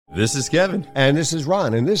This is Kevin. And this is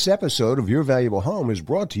Ron. And this episode of Your Valuable Home is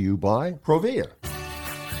brought to you by Provia.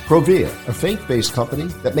 Provia, a faith-based company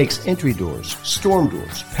that makes entry doors, storm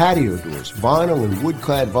doors, patio doors, vinyl and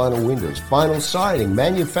wood-clad vinyl windows, vinyl siding,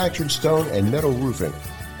 manufactured stone, and metal roofing,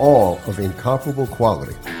 all of incomparable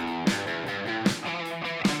quality.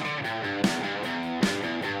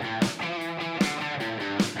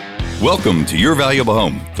 Welcome to Your Valuable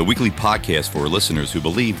Home, the weekly podcast for listeners who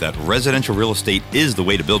believe that residential real estate is the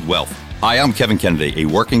way to build wealth. Hi, I'm Kevin Kennedy, a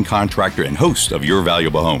working contractor and host of Your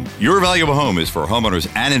Valuable Home. Your Valuable Home is for homeowners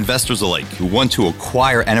and investors alike who want to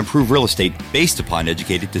acquire and improve real estate based upon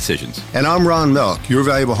educated decisions. And I'm Ron Melk, Your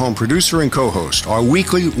Valuable Home producer and co-host. Our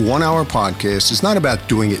weekly one-hour podcast is not about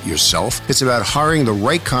doing it yourself. It's about hiring the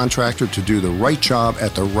right contractor to do the right job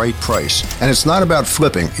at the right price. And it's not about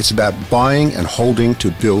flipping. It's about buying and holding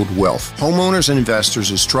to build wealth. Homeowners and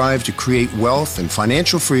investors strive to create wealth and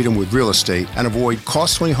financial freedom with real estate and avoid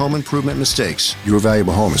costly home improvement mistakes. Your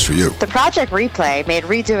Valuable Home is for you. The Project Replay made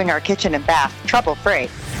redoing our kitchen and bath trouble-free.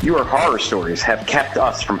 Your horror stories have kept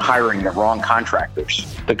us from hiring the wrong contractors.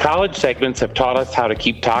 The college segments have taught us how to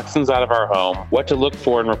keep toxins out of our home, what to look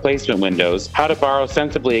for in replacement windows, how to borrow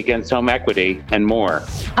sensibly against home equity, and more.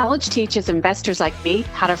 College teaches investors like me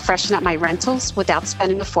how to freshen up my rentals without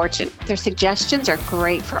spending a fortune. Their suggestions are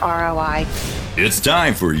great for ROI. It's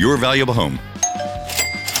time for Your Valuable Home.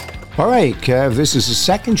 All right, Kev, this is the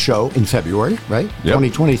second show in February, right? Yep.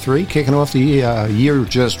 2023, kicking off the year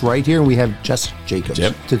just right here. And we have Jess Jacobs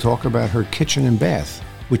to talk about her kitchen and bath,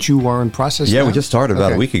 which you are in process Yeah, now? we just started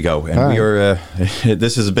about a week ago. And we are,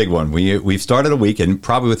 this is a big one. We've started a week, and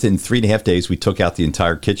probably within 3.5 days, we took out the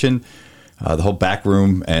entire kitchen, the whole back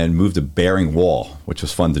room, and moved a bearing wall, which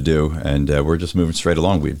was fun to do. And we're just moving straight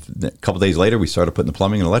along. A couple days later, we started putting the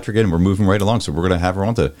plumbing and electric in, and we're moving right along. So we're going to have her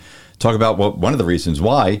on to talk about one of the reasons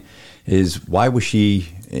why was she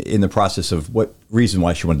in the process of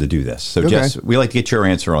why she wanted to do this. So Jess, we like to get your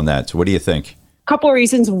answer on that. So what do you think? Couple of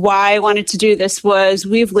reasons why I wanted to do this was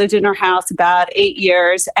we've lived in our house about 8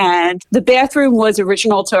 years, and the bathroom was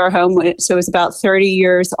original to our home, so it was about 30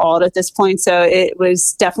 years old at this point. So it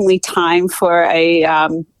was definitely time for a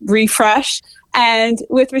refresh. And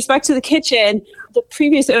with respect to the kitchen, the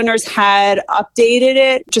previous owners had updated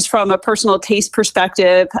it just from a personal taste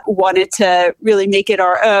perspective, wanted to really make it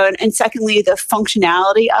our own. And secondly, the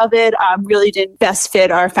functionality of it really didn't best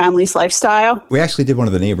fit our family's lifestyle. We actually did one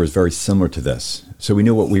of the neighbors very similar to this. So we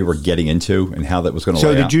knew what we were getting into and how that was going to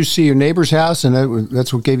lay out. So did you see your neighbor's house and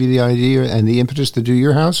that's what gave you the idea and the impetus to do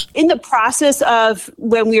your house? In the process of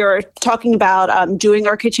when we were talking about doing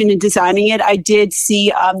our kitchen and designing it, I did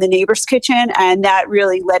see the neighbor's kitchen, and that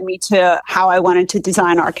really led me to how I wanted to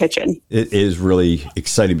design our kitchen. It is really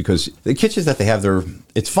exciting because the kitchens that they have,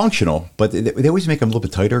 it's functional, but they always make them a little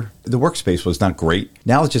bit tighter. The workspace was not great.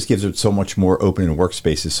 Now it just gives it so much more open in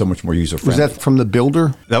workspace. It's so much more user-friendly. Was that from the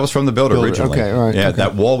builder? That was from the builder originally. Okay, all right. Yeah,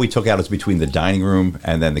 that wall we took out is between the dining room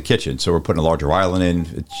and then the kitchen. So we're putting a larger island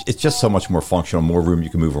in. It's just so much more functional, more room you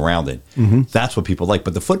can move around in. Mm-hmm. That's what people like.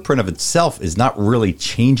 But the footprint of itself is not really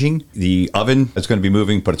changing. The oven is going to be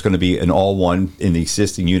moving, but it's going to be an all-one in the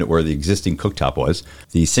existing unit where the existing cooktop was.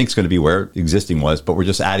 The sink's going to be where the existing was, but we're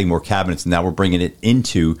just adding more cabinets, and now we're bringing it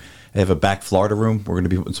into. They have a back Florida room. We're going to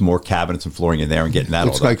be putting some more cabinets and flooring in there and getting that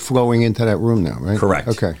It's like flowing into that room now, right? Correct.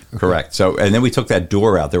 Okay. Correct. So, and then we took that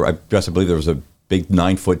door out there. I believe there was a big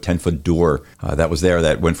 9-foot, 10-foot door that was there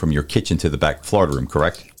that went from your kitchen to the back Florida room,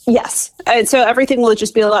 correct? Yes. And so everything will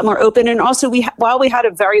just be a lot more open. And also, while we had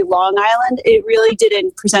a very long island, it really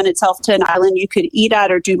didn't present itself to an island you could eat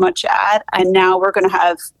at or do much at. And now we're going to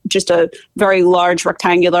have just a very large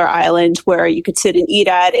rectangular island where you could sit and eat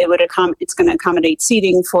at. It's going to accommodate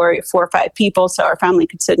seating for 4 or 5 people, so our family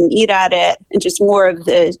could sit and eat at it. And just more of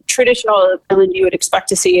the traditional island you would expect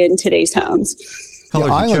to see in today's homes. The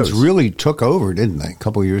islands really took over, didn't they, a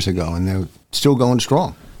couple of years ago, and they're still going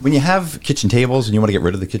strong. When you have kitchen tables and you want to get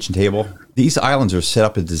rid of the kitchen table, these islands are set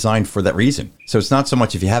up and designed for that reason. So it's not so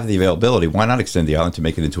much if you have the availability, why not extend the island to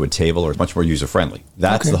make it into a table or much more user-friendly?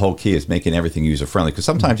 That's the whole key, is making everything user-friendly. Because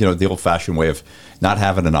sometimes, the old-fashioned way of not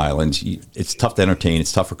having an island, it's tough to entertain,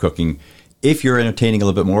 it's tough for cooking. If you're entertaining a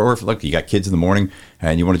little bit more, or if you got kids in the morning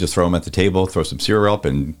and you want to just throw them at the table, throw some cereal up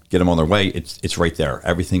and get them on their way, it's right there.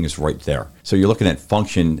 Everything is right there. So you're looking at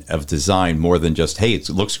function of design more than just, hey, it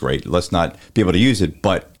looks great, let's not be able to use it.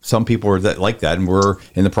 But some people are like that, and we're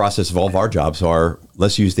in the process of all of our jobs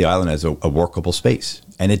let's use the island as a workable space.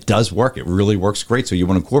 And it does work. It really works great. So you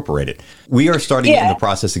want to incorporate it. We are starting in the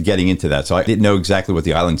process of getting into that. So I didn't know exactly what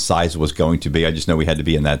the island size was going to be. I just know we had to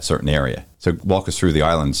be in that certain area. So walk us through the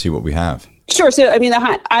island and see what we have. Sure. So, I mean,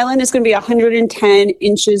 the island is going to be 110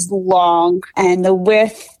 inches long, and the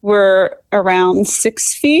width were around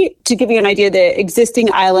 6 feet. To give you an idea, the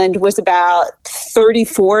existing island was about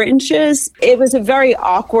 34 inches. It was a very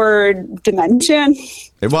awkward dimension.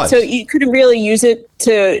 It was. So you couldn't really use it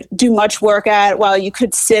to do much work at while you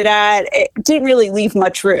could sit at. It didn't really leave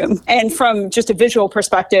much room. And from just a visual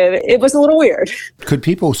perspective, it was a little weird. Could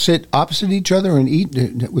people sit opposite each other and eat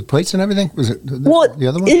with plates and everything? Was it the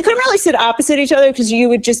other one? You couldn't really sit opposite each other because you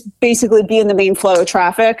would just basically be in the main flow of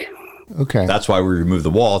traffic. Okay. That's why we removed the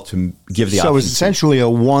wall to give the option. So it's essentially a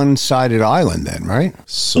one-sided island then, right?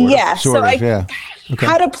 Sort of, yeah. Okay.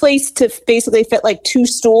 Had a place to basically fit like 2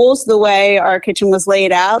 stools the way our kitchen was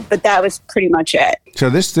laid out, but that was pretty much it. So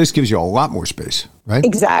this gives you a lot more space, right?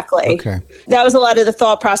 Exactly. Okay. That was a lot of the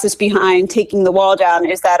thought process behind taking the wall down,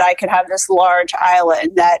 is that I could have this large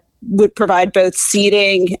island that would provide both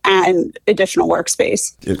seating and additional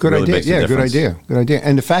workspace. Good idea. Yeah, good idea. Good idea.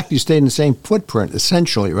 And the fact you stayed in the same footprint,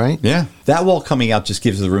 essentially, right? Yeah. That wall coming out just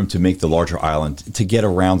gives the room to make the larger island to get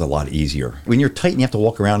around a lot easier. When you're tight and you have to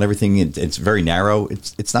walk around everything, it's very narrow.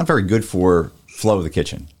 It's not very good for flow of the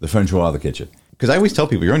kitchen, the feng shui of the kitchen. Because I always tell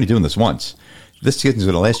people, you're only doing this once. This kitchen's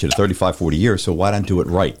going to last you to 35, 40 years, so why not do it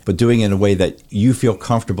right? But doing it in a way that you feel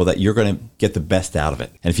comfortable that you're going to get the best out of it.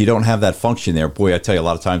 And if you don't have that function there, boy, I tell you a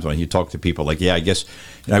lot of times when you talk to people like, yeah, I guess,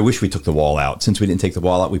 I wish we took the wall out. Since we didn't take the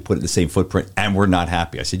wall out, we put it in the same footprint and we're not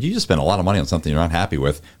happy. I said, you just spent a lot of money on something you're not happy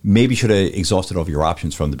with. Maybe you should have exhausted all of your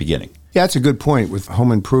options from the beginning. Yeah, that's a good point with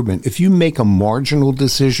home improvement. If you make a marginal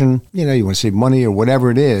decision, you want to save money or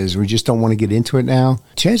whatever it is, we just don't want to get into it now,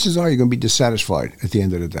 chances are you're going to be dissatisfied at the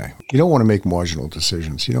end of the day. You don't want to make marginal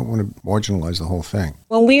decisions. You don't want to marginalize the whole thing.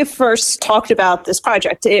 When we first talked about this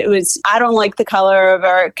project, it was, I don't like the color of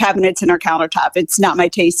our cabinets and our countertop. It's not my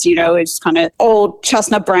taste, it's kind of old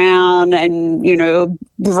chestnut brown and,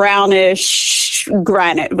 brownish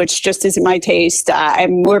granite, which just isn't my taste.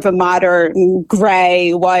 I'm more of a modern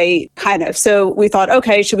gray, white kind of. So we thought,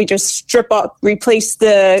 okay, should we just strip up, replace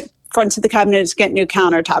the fronts of the cabinets, get new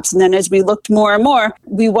countertops? And then as we looked more and more,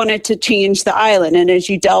 we wanted to change the island. And as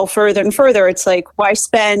you delve further and further, it's like, why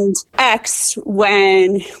spend X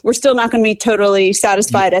when we're still not going to be totally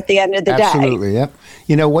satisfied at the end of the day? Absolutely, yep.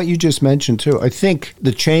 What you just mentioned too, I think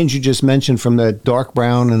the change you just mentioned from the dark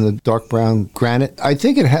brown and the dark brown granite, I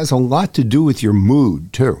think it has a lot to do with your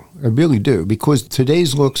mood too. I really do, because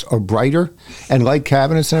today's looks are brighter and light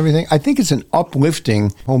cabinets and everything. I think it's an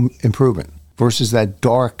uplifting home improvement versus that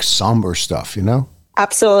dark, somber stuff,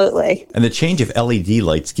 Absolutely. And the change of LED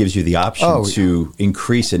lights gives you the option to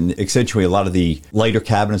increase and accentuate a lot of the lighter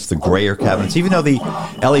cabinets, the grayer cabinets. Even though the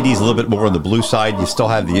LED is a little bit more on the blue side, you still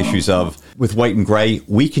have the issues of, with white and gray,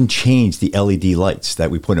 we can change the LED lights that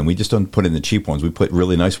we put in. We just don't put in the cheap ones. We put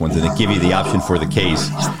really nice ones and it give you the option for the case.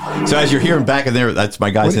 So as you're hearing back in there, that's my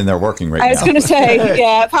guys in there working right now. I was going to say,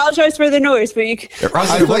 yeah, apologize for the noise, but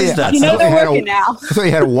what is that? They're working now. I thought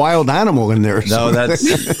you had a wild animal in there. No, that's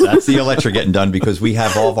the electric getting done, because we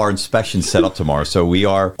have all of our inspections set up tomorrow. So we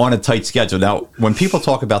are on a tight schedule. Now, when people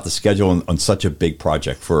talk about the schedule on such a big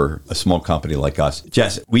project for a small company like us,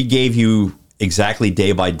 Jess, we gave you exactly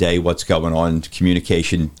day by day what's going on,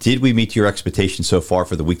 communication. Did we meet your expectations so far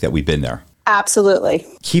for the week that we've been there? Absolutely.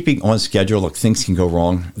 Keeping on schedule, look, things can go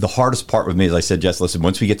wrong. The hardest part with me, as I said, Jess, listen,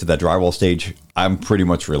 once we get to that drywall stage, I'm pretty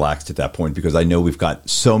much relaxed at that point, because I know we've got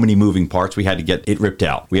so many moving parts. We had to get it ripped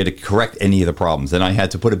out. We had to correct any of the problems. Then I had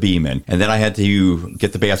to put a beam in, and then I had to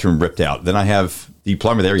get the bathroom ripped out. Then I have the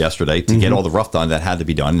plumber there yesterday to get all the rough done that had to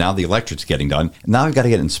be done. Now the electric's getting done. Now I've got to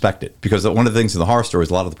get it inspected, because one of the things in the horror story is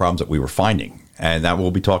a lot of the problems that we were finding. And that we'll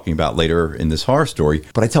be talking about later in this horror story.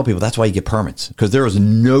 But I tell people that's why you get permits, because there is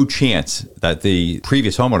no chance that the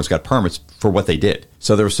previous homeowners got permits for what they did.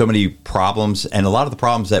 So there were so many problems, and a lot of the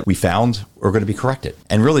problems that we found are going to be corrected.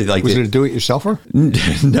 And really, was it a do-it-yourselfer?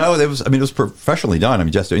 No, it was professionally done. I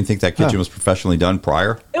mean, Jess, don't you think that kitchen was professionally done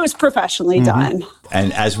prior? It was professionally done.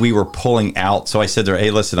 And as we were pulling out, so I said to her, hey,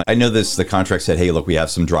 listen, I know the contract said, hey, look, we have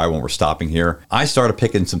some drywall, we're stopping here. I started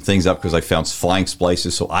picking some things up because I found flying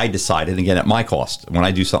splices. So I decided, again, at my cost, when I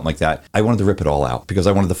do something like that, I wanted to rip it all out because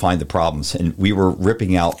I wanted to find the problems. And we were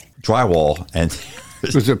ripping out drywall, and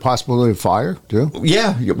was there a possibility of fire too?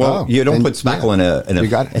 Yeah. Well, you don't put spackle in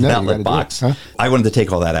an outlet box. Huh? I wanted to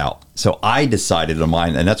take all that out. So I decided on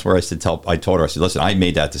mine, and that's where I told her, I said, listen, I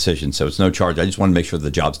made that decision, so it's no charge. I just want to make sure the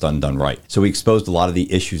job's done right. So we exposed a lot of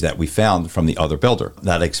the issues that we found from the other builder.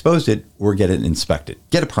 That exposed it, we're getting it inspected.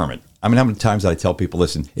 Get a permit. I mean, how many times did I tell people,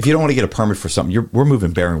 listen, if you don't want to get a permit for something, we're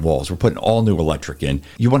moving bearing walls. We're putting all new electric in.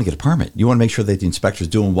 You want to get a permit. You want to make sure that the inspector's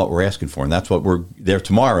doing what we're asking for. And that's what we're there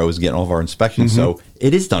tomorrow, is getting all of our inspections. So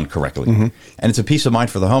it is done correctly. And it's a peace of mind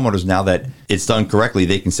for the homeowners now that it's done correctly.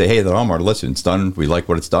 They can say, hey, the homeowner, listen, it's done. We like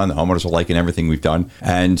what it's done. The homeowners are liking everything we've done.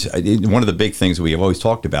 And one of the big things we have always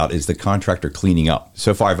talked about is the contractor cleaning up.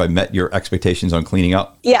 So far, have I met your expectations on cleaning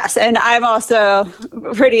up? Yes, and I'm also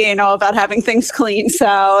pretty anal about having things clean.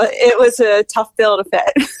 So it was a tough bill to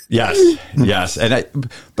fit. Yes.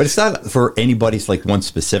 But it's not for anybody's like one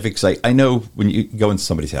specific. I know when you go into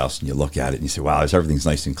somebody's house and you look at it and you say, wow, everything's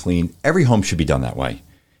nice and clean. Every home should be done that way.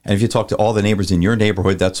 And if you talk to all the neighbors in your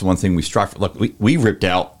neighborhood, that's the one thing we strive for. Look, we ripped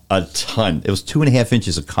out a ton. It was 2.5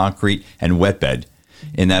 inches of concrete and wet bed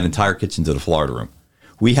in that entire kitchen to the Florida room.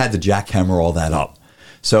 We had to jackhammer all that up.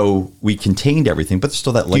 So we contained everything, but there's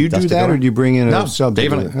still that light. Do you do that, or do you bring in a sub?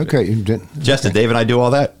 Dave Dave and I do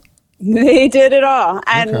all that. They did it all.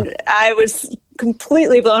 And I was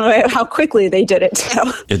completely blown away at how quickly they did it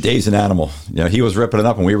too. Yeah, Dave's an animal. He was ripping it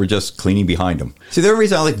up and we were just cleaning behind him. See, the only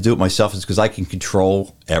reason I like to do it myself is because I can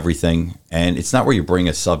control everything. And it's not where you bring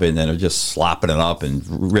a sub in and they're just slapping it up and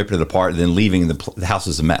ripping it apart and then leaving the house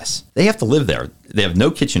is a mess. They have to live there. They have no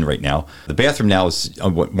kitchen right now. The bathroom now is,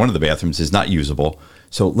 one of the bathrooms is not usable.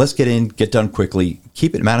 So let's get in, get done quickly,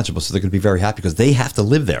 keep it manageable so they're going to be very happy because they have to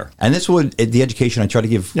live there. And this would the education I try to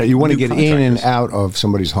give. Yeah, you want to get in and out of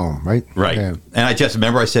somebody's home, right? Right. Yeah. And I just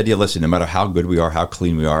remember I said to you, listen, no matter how good we are, how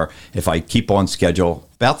clean we are, if I keep on schedule,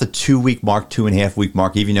 about the 2-week mark, 2.5-week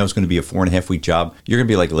mark, even though it's going to be a 4.5-week job, you're going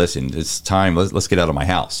to be like, listen, it's time. Let's get out of my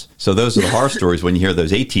house. So those are the horror stories when you hear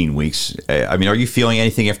those 18 weeks. I mean, are you feeling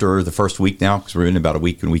anything after the first week now? Because we're in about a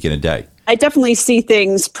week and a day. I definitely see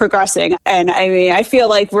things progressing. And I mean, I feel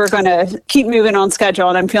like we're going to keep moving on schedule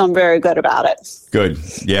and I'm feeling very good about it. Good.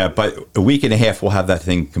 Yeah. But a week and a half, we'll have that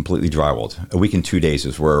thing completely drywalled. A week and 2 days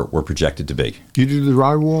is where we're projected to be. You do the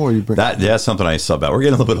drywall or you bring that's something I sub out. We're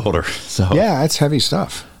getting a little bit older. So yeah, that's heavy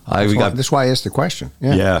stuff. That's why I asked the question.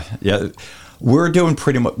 Yeah. We're doing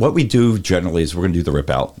pretty much what we do generally is we're going to do the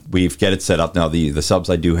rip out. We've got it set up now. The subs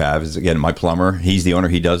I do have is, again, my plumber. He's the owner.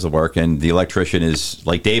 He does the work. And the electrician is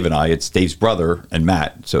like Dave and I. It's Dave's brother and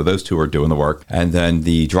Matt. So those two are doing the work. And then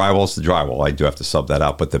the drywall's the drywall. I do have to sub that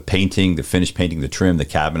out. But the painting, the finished painting, the trim, the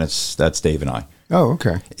cabinets, that's Dave and I. Oh,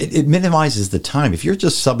 okay. It minimizes the time. If you're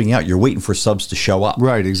just subbing out, you're waiting for subs to show up.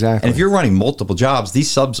 Right, exactly. And if you're running multiple jobs,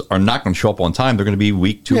 these subs are not going to show up on time. They're going to be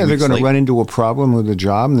week, 2 weeks late. Yeah, they're going to run into a problem with the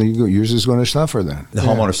job, and the user is going to suffer then. The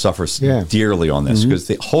homeowner suffers dearly on this because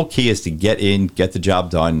the whole key is to get in, get the job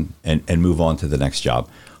done, and move on to the next job.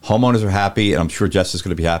 Homeowners are happy, and I'm sure Jess is going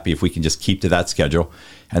to be happy if we can just keep to that schedule.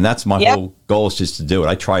 And that's my whole goal is just to do it.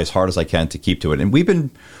 I try as hard as I can to keep to it. And we've been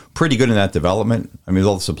pretty good in that development. I mean, with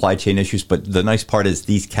all the supply chain issues, but the nice part is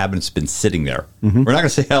these cabinets have been sitting there. We're not going to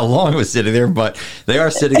say how long it was sitting there, but they are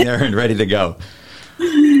sitting there and ready to go.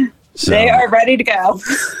 So, they are ready to go.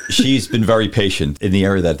 She's been very patient in the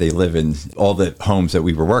area that they live in. All the homes that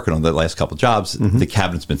we were working on the last couple of jobs, the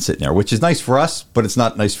cabinet's been sitting there, which is nice for us, but it's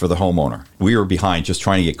not nice for the homeowner. We were behind just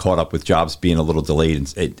trying to get caught up with jobs being a little delayed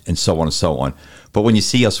and so on and so on. But when you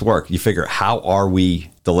see us work, you figure, how are we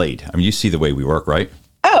delayed? I mean, you see the way we work, right?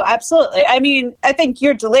 Oh, absolutely. I mean, I think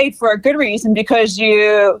you're delayed for a good reason because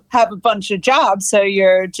you have a bunch of jobs, so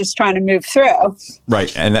you're just trying to move through.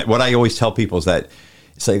 Right. And what I always tell people is that,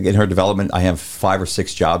 so in her development, I have 5 or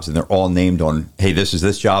 6 jobs, and they're all named on, hey, this is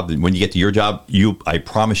this job. And when you get to your job, I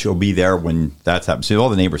promise you'll be there when that's happening. So all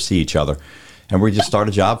the neighbors see each other. And we just start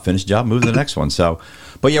a job, finish a job, move to the next one. So,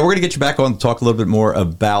 but yeah, we're going to get you back on to talk a little bit more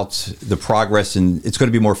about the progress. And it's going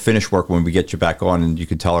to be more finished work when we get you back on. And you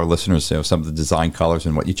can tell our listeners some of the design colors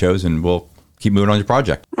and what you chose. And we'll keep moving on your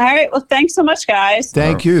project. All right. Well, thanks so much, guys.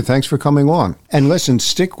 Thank you. Thanks for coming on. And listen,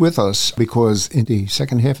 stick with us because in the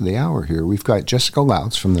second half of the hour here, we've got Jessica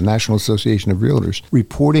Lautz from the National Association of Realtors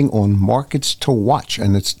reporting on markets to watch.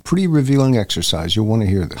 And it's a pretty revealing exercise. You'll want to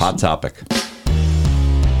hear this. Hot topic.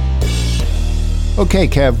 Okay,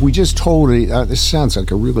 Kev, we just told this sounds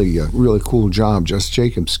like a really cool job, Just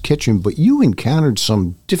Jacobs Kitchen, but you encountered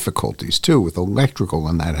some difficulties, too, with electrical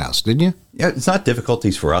in that house, didn't you? Yeah, it's not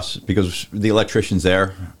difficulties for us because the electrician's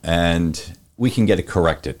there and we can get it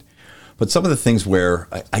corrected. But some of the things where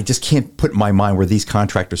I just can't put in my mind where these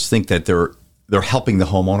contractors think that they're helping the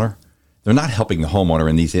homeowner. They're not helping the homeowner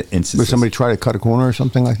in these instances. Would somebody try to cut a corner or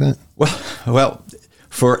something like that? Well,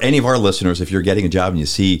 for any of our listeners, if you're getting a job and you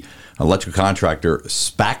see an electrical contractor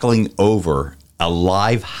spackling over a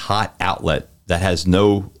live hot outlet that has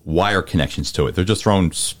no wire connections to it, they're just throwing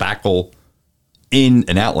spackle in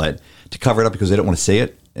an outlet to cover it up because they don't want to see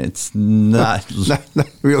it. It's not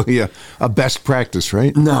really a best practice,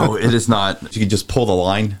 right? No, it is not. You can just pull the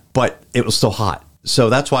line, but it was still hot. So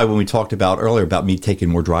that's why when we talked about earlier about me taking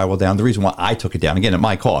more drywall down, the reason why I took it down, again, at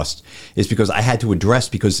my cost, is because I had to address,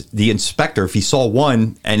 because the inspector, if he saw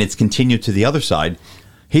one and it's continued to the other side,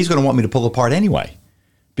 he's going to want me to pull it apart anyway.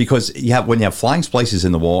 Because when you have flying splices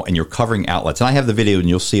in the wall and you're covering outlets, and I have the video and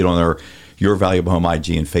you'll see it on Your Valuable Home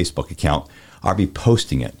IG and Facebook account, I'll be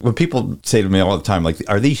posting it. When people say to me all the time, like,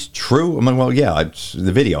 are these true? I'm like, well, yeah, it's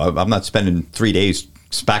the video. I'm not spending 3 days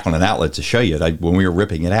back on an outlet to show you. When we were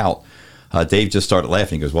ripping it out, Dave just started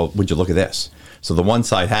laughing. He goes, well, would you look at this? So the one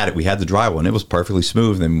side had it. We had the drywall, and it was perfectly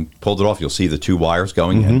smooth, and pulled it off. You'll see the 2 wires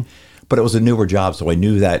going in. But it was a newer job, so I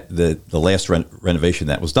knew that the last renovation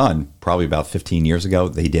that was done, probably about 15 years ago,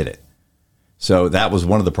 they did it. So that was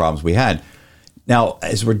one of the problems we had. Now,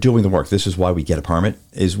 as we're doing the work, this is why we get a permit,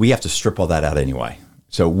 is we have to strip all that out anyway.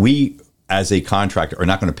 So we, as a contractor, are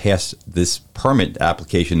not going to pass this permit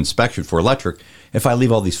application inspection for electric if I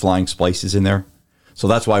leave all these flying splices in there. So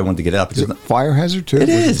that's why I wanted to get it out. Is it fire hazard too? It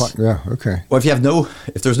is. Yeah, okay. Well,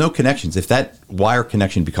 if there's no connections, if that wire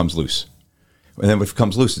connection becomes loose, and then when it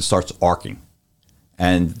becomes loose, it starts arcing.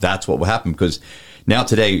 And that's what will happen, because now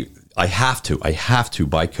today, I have to,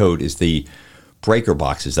 by code, is the breaker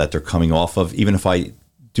boxes that they're coming off of, even if I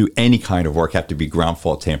do any kind of work, have to be ground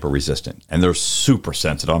fault tamper resistant. And they're super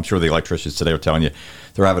sensitive. I'm sure the electricians today are telling you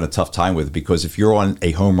they're having a tough time with it, because if you're on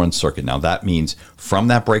a home run circuit, now that means from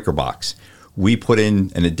that breaker box, we put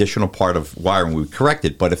in an additional part of wire and we correct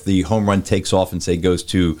it. But if the home run takes off and say goes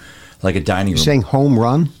to like a dining room. You're saying home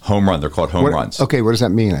run? Home run. They're called home runs. Okay, what does that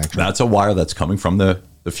mean, actually? That's a wire that's coming from the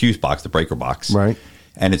fuse box, the breaker box. Right.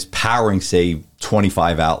 And it's powering, say,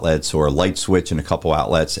 25 outlets or a light switch and a couple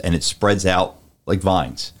outlets, and it spreads out like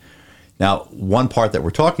vines. Now, one part that we're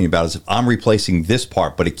talking about is if I'm replacing this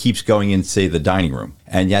part, but it keeps going in, say, the dining room,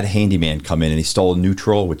 and you had a handyman come in and he stole a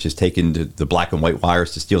neutral, which is taking the black and white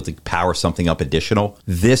wires to steal to power something up additional,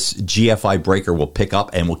 this GFI breaker will pick up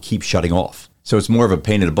and will keep shutting off. So it's more of a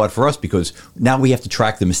pain in the butt for us, because now we have to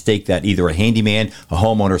track the mistake that either a handyman, a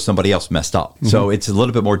homeowner, or somebody else messed up. Mm-hmm. So it's a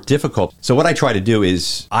little bit more difficult. So what I try to do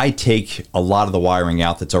is I take a lot of the wiring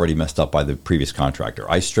out that's already messed up by the previous contractor.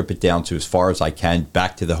 I strip it down to as far as I can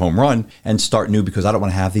back to the home run and start new, because I don't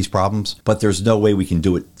want to have these problems. But there's no way we can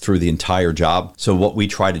do it through the entire job. So what we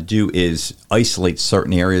try to do is isolate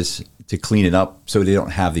certain areas to clean it up so they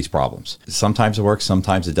don't have these problems. Sometimes it works,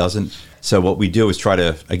 sometimes it doesn't. So what we do is try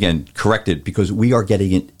to, again, correct it, because we are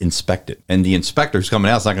getting it inspected. And the inspector who's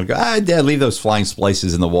coming out is not going to go, Dad, leave those flying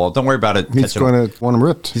splices in the wall. Don't worry about it. He's going to want them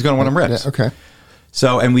ripped. He's going to want them ripped. Yeah, okay.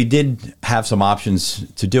 So, and we did have some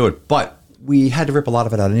options to do it, but we had to rip a lot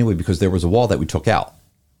of it out anyway, because there was a wall that we took out.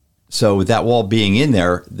 So with that wall being in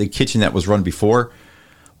there, the kitchen that was run before,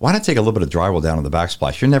 why not take a little bit of drywall down on the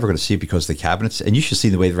backsplash? You're never going to see it because of the cabinets, and you should see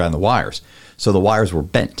the way they ran the wires. So the wires were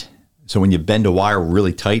bent. So when you bend a wire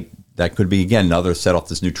really tight, that could be, again, another set off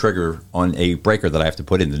this new trigger on a breaker that I have to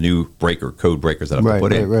put in, the new breaker, code breakers that I have to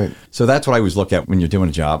put in. Right. So that's what I always look at when you're doing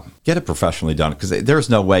a job. Get it professionally done, because there's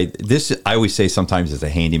no way. This, I always say sometimes as a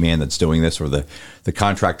handyman that's doing this, or the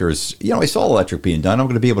contractor is, I saw electric being done. I'm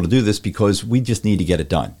going to be able to do this because we just need to get it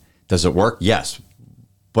done. Does it work? Yes.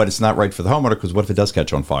 But it's not right for the homeowner, because what if it does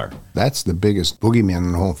catch on fire? That's the biggest boogeyman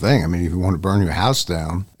in the whole thing. I mean, if you want to burn your house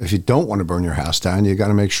down, if you don't want to burn your house down, you got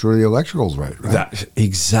to make sure the electrical's right?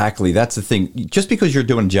 Exactly. That's the thing. Just because you're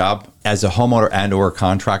doing a job as a homeowner and or a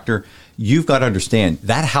contractor, you've got to understand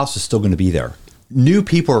that house is still going to be there. New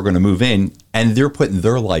people are going to move in, and they're putting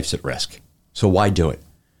their lives at risk. So why do it?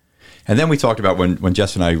 And then we talked about when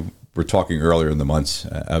Jess and I were talking earlier in the months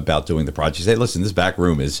about doing the project. She said, listen, this back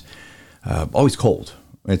room is always cold.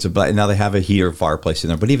 Now they have a heater fireplace in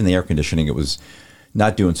there, but even the air conditioning, it was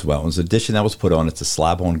not doing so well. It was an addition that was put on. It's a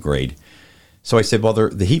slab-on grade. So I said, well,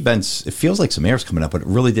 the heat vents, it feels like some air's coming up, but it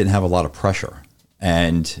really didn't have a lot of pressure.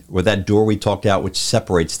 And with that door we talked out, which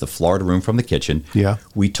separates the Florida room from the kitchen,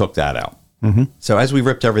 we took that out. Mm-hmm. So as we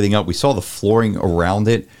ripped everything up, we saw the flooring around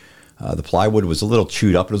it. The plywood was a little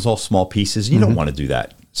chewed up. It was all small pieces. You don't want to do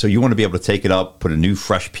that. So you want to be able to take it up, put a new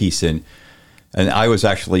fresh piece in. And I had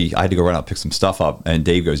to go around and pick some stuff up. And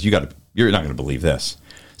Dave goes, you're not going to believe this.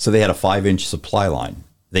 So they had a 5-inch supply line.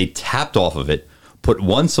 They tapped off of it, put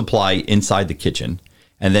one supply inside the kitchen,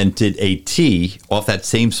 and then did a T off that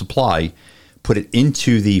same supply, put it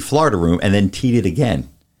into the Florida room, and then T'd it again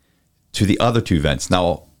to the other 2 vents.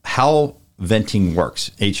 Now, how venting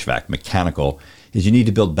works, HVAC, mechanical, is you need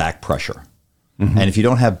to build back pressure. Mm-hmm. And if you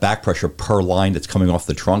don't have back pressure per line that's coming off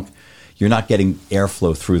the trunk, you're not getting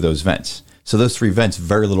airflow through those vents. So those 3 vents,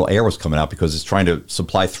 very little air was coming out, because it's trying to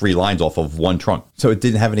supply 3 lines off of one trunk. So it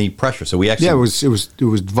didn't have any pressure. So we actually... Yeah, it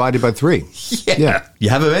was divided by 3. Yeah. You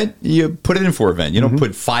have a vent, you put it in for a vent. You don't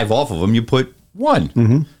put 5 off of them, you put 1.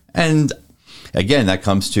 Mm-hmm. And Again, that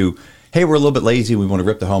comes to, hey, we're a little bit lazy. We want to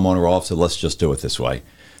rip the homeowner off, so let's just do it this way.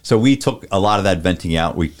 So we took a lot of that venting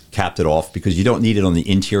out. We capped it off because you don't need it on the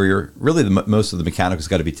interior. Really, most of the mechanical has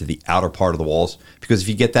got to be to the outer part of the walls, because if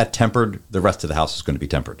you get that tempered, the rest of the house is going to be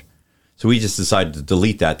tempered. So we just decided to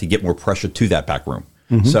delete that to get more pressure to that back room.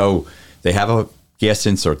 So they have a gas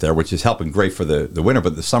insert there, which is helping great for the winter,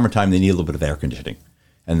 but the summertime, they need a little bit of air conditioning.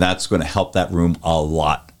 And that's going to help that room a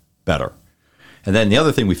lot better. And then the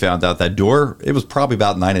other thing we found out, that door, it was probably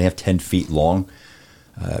about 9.5, 10 feet long.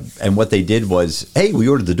 And what they did was, hey, we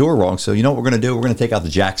ordered the door wrong, so you know what we're going to do? We're going to take out the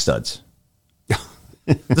jack studs.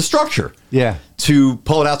 The structure. Yeah. To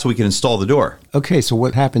pull it out so we can install the door. Okay, so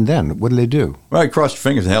what happened then? What did they do? Well, I crossed your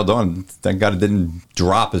fingers and held on. Thank God it didn't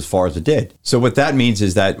drop as far as it did. So what that means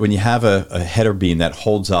is that when you have a header beam that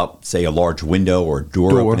holds up, say, a large window or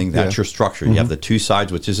door opening, that's your structure. You have the two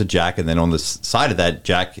sides, which is a jack, and then on the side of that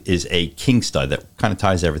jack is a king stud that kind of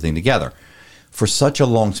ties everything together. For such a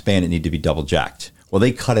long span, it needed to be double jacked. Well,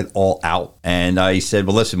 they cut it all out. And I said,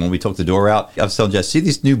 well, listen, when we took the door out, I was telling Jess, see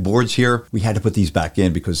these new boards here? We had to put these back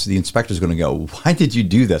in because the inspector's going to go, why did you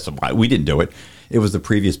do this? We didn't do it. It was the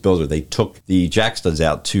previous builder. They took the jack studs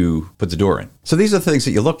out to put the door in. So these are the things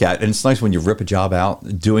that you look at. And it's nice when you rip a job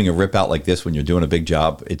out. Doing a rip out like this when you're doing a big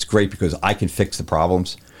job, it's great because I can fix the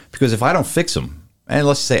problems. Because if I don't fix them, and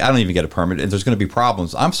let's say I don't even get a permit, and there's going to be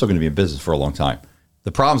problems, I'm still going to be in business for a long time.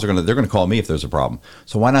 The problems they're going to call me if there's a problem.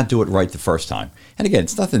 So why not do it right the first time? And again,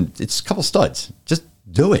 it's nothing, it's a couple studs. Just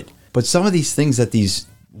do it. But some of these things that these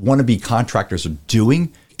wannabe contractors are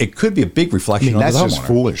doing, it could be a big reflection on the homeowner. That's just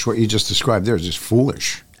foolish. What you just described there is just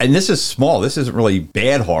foolish. And this is small. This isn't really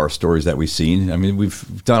bad horror stories that we've seen. I mean,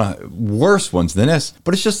 we've done worse ones than this,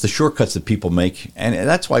 but it's just the shortcuts that people make. And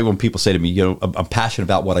that's why when people say to me, you know, I'm passionate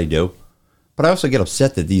about what I do, but I also get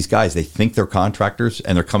upset that these guys, they think they're contractors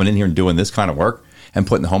and they're coming in here and doing this kind of work and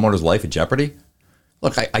putting the homeowner's life at jeopardy.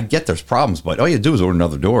 Look, I get there's problems, but all you do is order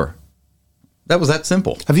another door. That was that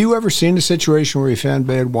simple. Have you ever seen a situation where you found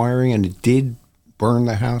bad wiring and it did burn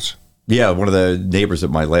the house? Yeah, one of the neighbors at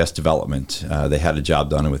my last development, they had a job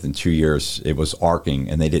done, and within 2 years, it was arcing,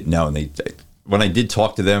 and they didn't know. And when I did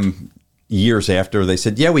talk to them years after, they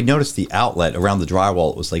said, yeah, we noticed the outlet around the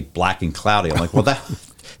drywall. It was like black and cloudy. I'm like, well,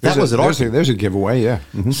 that was it. There's a giveaway, yeah.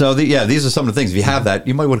 Mm-hmm. So, these are some of the things. If you have that,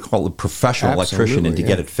 you might want to call a professional electrician in to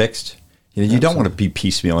get it fixed. You don't want to be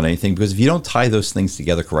piecemeal on anything, because if you don't tie those things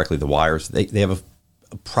together correctly, the wires, they have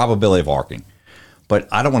a probability of arcing. But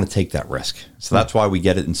I don't want to take that risk. So that's why we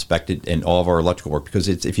get it inspected in all of our electrical work, because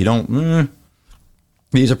if you don't,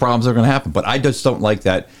 these are problems that are going to happen. But I just don't like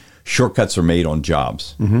that shortcuts are made on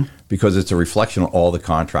jobs, because it's a reflection on all the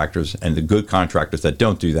contractors and the good contractors that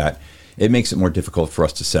don't do that. It makes it more difficult for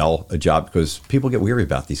us to sell a job because people get weary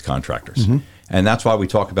about these contractors. And that's why we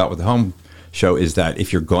talk about with the home show is that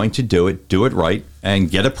if you're going to do it right and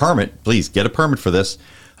get a permit. Please get a permit for this.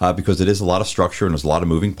 Because it is a lot of structure and there's a lot of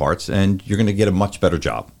moving parts, and you're going to get a much better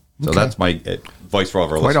job. So that's my advice for all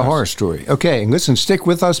of our listeners. Quite a horror story. Okay, and listen, stick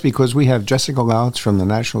with us because we have Jessica Lautz from the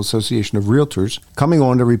National Association of Realtors coming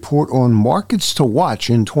on to report on markets to watch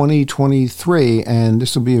in 2023, and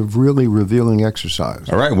this will be a really revealing exercise.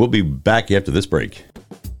 All right, we'll be back after this break.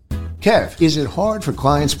 Kev, is it hard for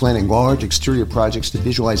clients planning large exterior projects to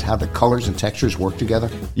visualize how the colors and textures work together?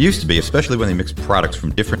 It used to be, especially when they mix products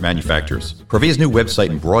from different manufacturers. Provia's new website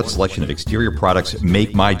and broad selection of exterior products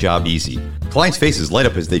make my job easy. Clients' faces light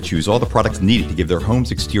up as they choose all the products needed to give their home's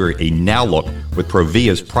exterior a now look with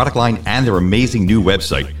Provia's product line and their amazing new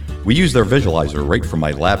website. We use their visualizer right from my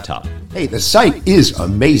laptop. Hey, the site is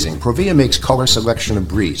amazing. Provia makes color selection a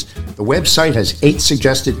breeze. The website has 8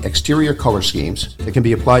 suggested exterior color schemes that can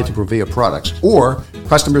be applied to Provia products, or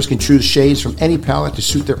customers can choose shades from any palette to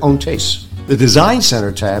suit their own tastes. The Design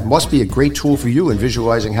Center tab must be a great tool for you in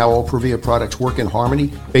visualizing how all Provia products work in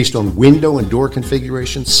harmony based on window and door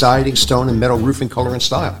configuration, siding, stone, and metal roofing color and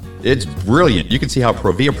style. It's brilliant. You can see how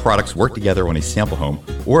Provia products work together on a sample home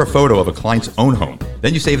or a photo of a client's own home.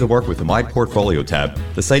 Then you save the work with the My Portfolio tab.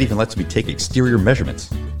 The site even lets me take exterior measurements.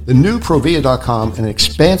 The new Provia.com, an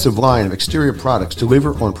expansive line of exterior products,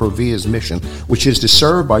 deliver on Provia's mission, which is to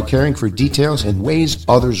serve by caring for details in ways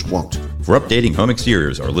others won't. For updating home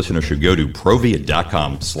exteriors, our listeners should go to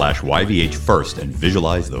Provia.com/YVH first and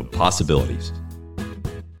visualize the possibilities.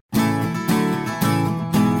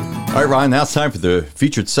 All right, Ryan, now it's time for the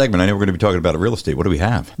featured segment. I know we're going to be talking about real estate. What do we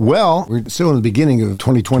have? Well, we're still in the beginning of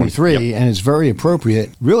 2023, and it's very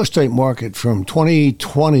appropriate. Real estate market from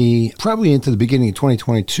 2020, probably into the beginning of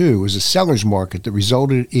 2022, was a seller's market that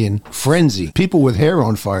resulted in frenzy. People with hair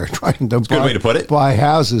on fire trying to Good way to put it. buy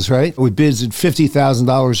houses, right? With bids at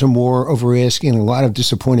 $50,000 or more over asking, and a lot of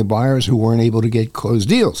disappointed buyers who weren't able to get closed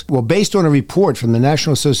deals. Well, based on a report from the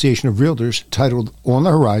National Association of Realtors titled On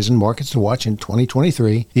the Horizon, Markets to Watch in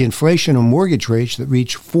 2023, the inflation on mortgage rates that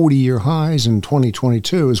reached 40-year highs in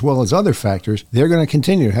 2022, as well as other factors, they're going to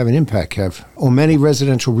continue to have an impact, Kev, on many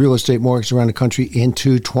residential real estate markets around the country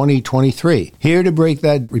into 2023. Here to break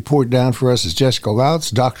that report down for us is Jessica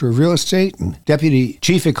Lautz, Doctor of Real Estate and Deputy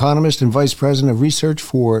Chief Economist and Vice President of Research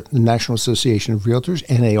for the National Association of Realtors,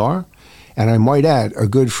 NAR. And I might add, a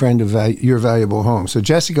good friend of Your Valuable Home. So,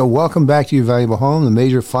 Jessica, welcome back to Your Valuable Home. The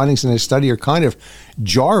major findings in this study are kind of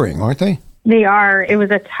jarring, aren't they? They are. It was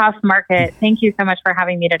a tough market. Thank you so much for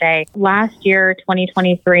having me today. Last year,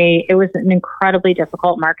 2023, it was an incredibly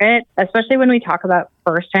difficult market, especially when we talk about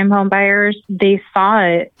first-time home buyers. They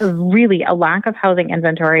saw really a lack of housing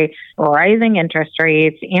inventory, rising interest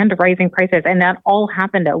rates, and rising prices. And that all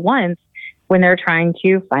happened at once when they're trying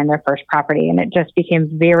to find their first property. And it just became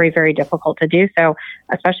very, very difficult to do so,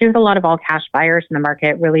 especially with a lot of all-cash buyers in the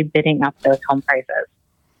market really bidding up those home prices.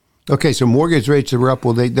 Okay, so mortgage rates are up.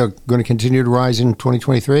 Well, they're going to continue to rise in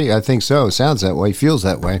 2023? I think so. Sounds that way. Feels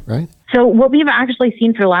that way, right? So what we've actually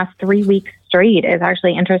seen for the last 3 weeks straight is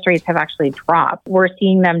actually interest rates have actually dropped. We're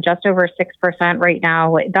seeing them just over 6% right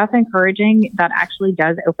now. That's encouraging. That actually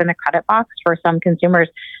does open the credit box for some consumers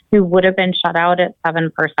who would have been shut out at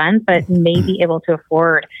 7%, but may be able to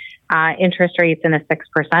afford interest rates in the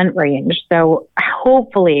 6% range. So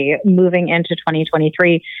hopefully moving into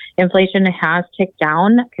 2023, inflation has ticked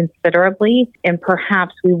down considerably, and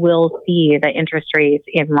perhaps we will see the interest rates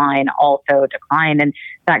in line also decline. And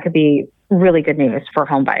that could be really good news for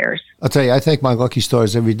home buyers. I'll tell you, I thank my lucky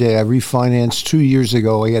stars every day. I refinanced 2 years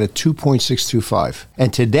ago. I had a 2.625.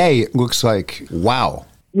 And today it looks like, wow.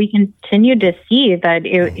 We continue to see that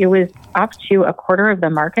it was up to a quarter of the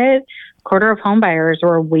market. Quarter of home buyers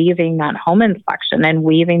were waiving that home inspection and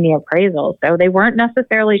waiving the appraisal. So they weren't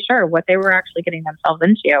necessarily sure what they were actually getting themselves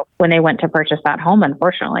into when they went to purchase that home,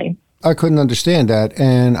 unfortunately. I couldn't understand that.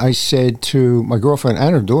 And I said to my girlfriend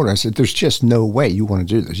and her daughter, I said, there's just no way you want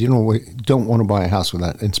to do this. You don't want to buy a house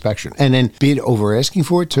without inspection. And then bid over asking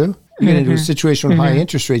for it too. You get into a situation with high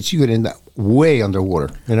interest rates, you could end up way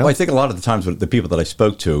underwater. You know? Well, I think a lot of the times with the people that I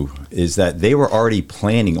spoke to is that they were already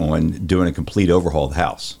planning on doing a complete overhaul of the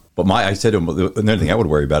house. But I said to them, another thing I would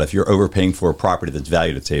worry about, if you're overpaying for a property that's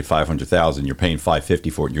valued at, say, $500,000, you're paying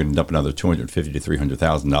 $550 for it, you're going to dump another $250,000 to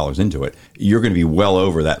 $300,000 into it. You're going to be well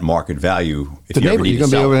over that market value. If you're going to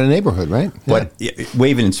be over in a neighborhood, right? Yeah. But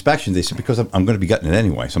waiving inspection, they said, because I'm going to be gutting it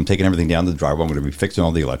anyway. So I'm taking everything down to the driveway. I'm going to be fixing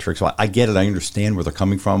all the electrics. So I get it. I understand where they're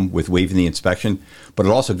coming from with waiving the inspection. But it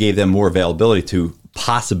also gave them more availability to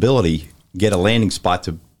possibility get a landing spot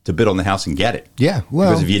to bid on the house and get it. Yeah, well,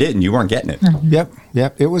 because if you didn't, you weren't getting it.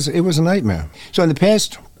 Yep. It was a nightmare. So in the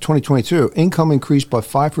past 2022, income increased by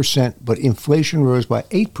 5%, but inflation rose by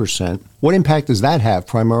 8%. What impact does that have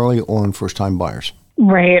primarily on first-time buyers?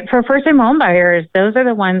 Right. For first-time home buyers, those are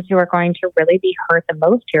the ones who are going to really be hurt the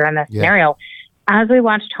most here in this scenario. As we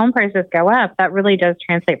watched home prices go up, that really does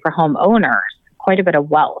translate for home owners quite a bit of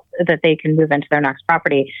wealth that they can move into their next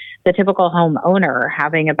property. The typical home owner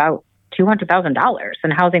having about $200,000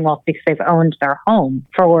 in housing wealth because they've owned their home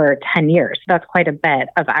for 10 years. That's quite a bit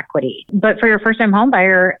of equity. But for your first-time home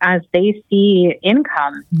buyer, as they see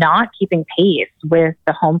income not keeping pace with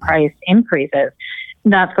the home price increases,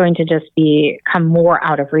 that's going to just become more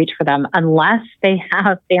out of reach for them unless they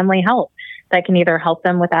have family help that can either help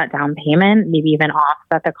them with that down payment, maybe even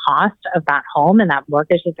offset the cost of that home and that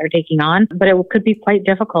mortgage that they're taking on. But it could be quite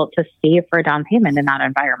difficult to save for a down payment in that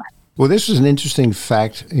environment. Well, this was an interesting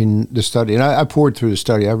fact in the study, and I poured through the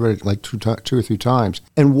study. I read it like two or three times.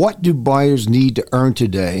 And what do buyers need to earn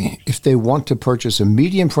today if they want to purchase a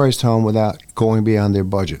median-priced home without going beyond their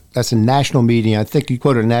budget? That's a national median. I think you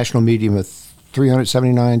quoted a national median of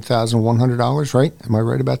 $379,100, right? Am I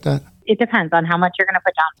right about that? It depends on how much you're going to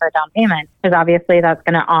put down for a down payment, because obviously that's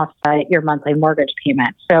going to offset your monthly mortgage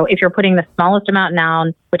payment. So if you're putting the smallest amount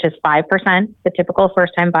down, which is 5%, the typical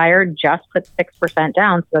first-time buyer just puts 6%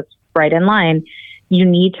 down, so that's right in line. You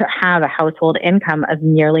need to have a household income of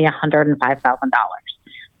nearly $105,000.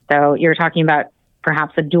 So you're talking about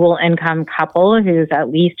perhaps a dual income couple who's at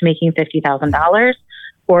least making $50,000,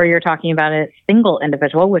 or you're talking about a single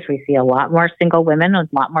individual, which we see a lot more single women and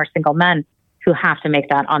a lot more single men who have to make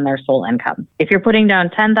that on their sole income. If you're putting down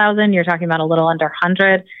 $10,000, you're talking about a little under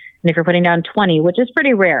 $100. And if you're putting down 20, which is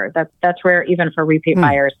pretty rare, that's rare even for repeat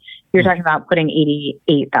buyers, you're talking about putting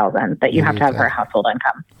 $88,000 that you have to have for a household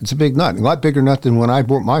income. It's a big nut, a lot bigger nut than when I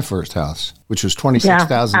bought my first house, which was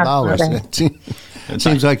 $26,000. It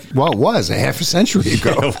seems like, well, it was a half a century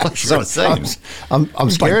ago. I'm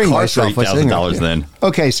scaring myself. $8,000 then.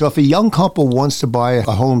 Okay, so if a young couple wants to buy a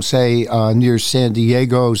home, say, near San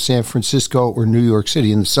Diego, San Francisco, or New York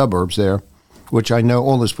City in the suburbs there, which I know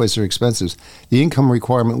all those places are expensive, the income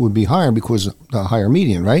requirement would be higher because of the higher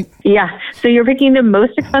median, right? Yeah. So you're picking the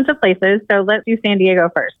most expensive places. So let's do San Diego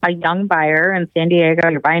first. A young buyer in San Diego,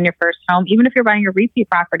 you're buying your first home, even if you're buying a repeat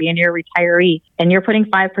property and you're a retiree and you're putting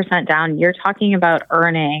 5% down, you're talking about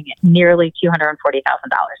earning nearly $240,000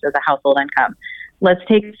 as a household income. Let's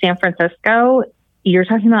take San Francisco. You're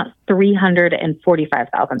talking about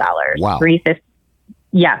 $345,000. Wow.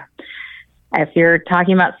 Yeah. If you're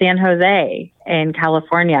talking about San Jose in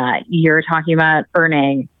California, you're talking about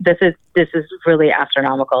earning, this is really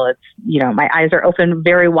astronomical. It's, my eyes are open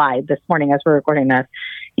very wide this morning as we're recording this.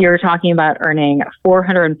 You're talking about earning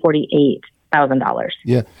 $448,000.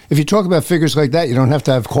 Yeah. If you talk about figures like that, you don't have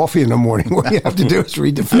to have coffee in the morning. What you have to do is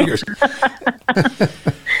read the figures.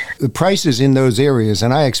 The prices in those areas,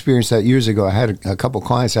 and I experienced that years ago. I had a couple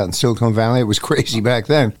clients out in Silicon Valley. It was crazy back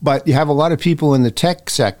then. But you have a lot of people in the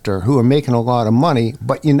tech sector who are making a lot of money.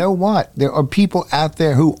 But you know what? There are people out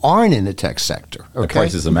there who aren't in the tech sector. Okay? The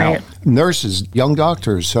prices them out. Nurses, young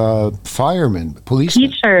doctors, firemen,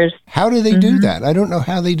 policemen. Teachers. How do they do that? I don't know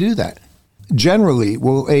how they do that. Generally,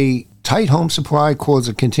 will a tight home supply cause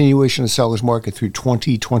a continuation of seller's market through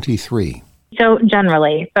 2023? So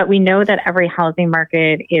generally, but we know that every housing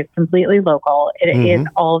market is completely local. It is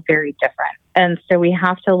all very different. And so we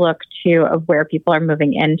have to look to where people are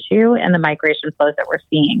moving into and the migration flows that we're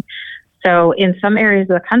seeing. So in some areas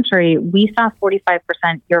of the country, we saw 45%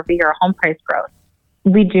 year-over-year home price growth.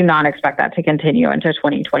 We do not expect that to continue into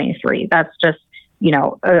 2023. That's just,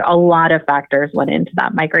 a lot of factors went into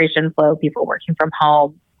that migration flow, people working from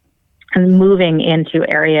home and moving into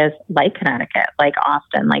areas like Connecticut, like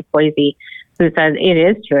Austin, like Boise, who says it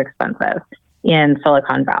is too expensive in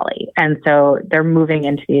Silicon Valley. And so they're moving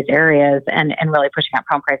into these areas and really pushing up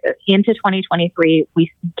home prices. Into 2023,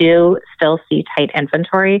 we do still see tight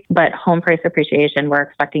inventory, but home price appreciation, we're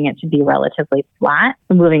expecting it to be relatively flat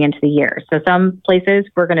moving into the year. So some places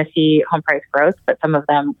we're going to see home price growth, but some of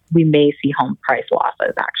them we may see home price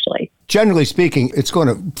losses, actually. Generally speaking, it's going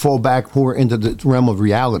to fall back more into the realm of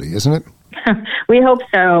reality, isn't it? We hope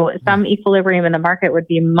so. Some equilibrium in the market would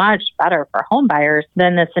be much better for home buyers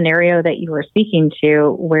than the scenario that you were speaking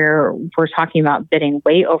to, where we're talking about bidding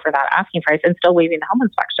way over that asking price and still waiving the home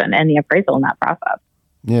inspection and the appraisal in that process.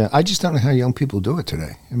 Yeah, I just don't know how young people do it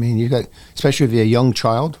today. I mean, you got, especially if you're a young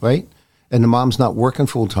child, right? And the mom's not working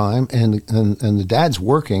full time and the dad's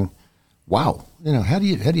working. Wow. How do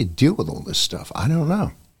you deal with all this stuff? I don't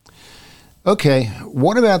know. Okay,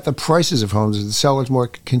 what about the prices of homes as the seller's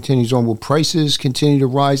market continues on? Will prices continue to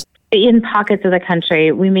rise? In pockets of the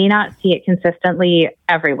country, we may not see it consistently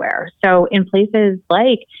everywhere. So in places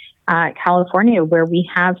like California, where we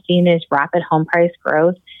have seen this rapid home price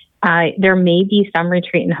growth, there may be some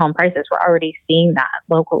retreat in home prices. We're already seeing that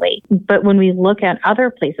locally. But when we look at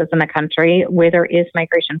other places in the country where there is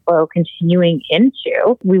migration flow continuing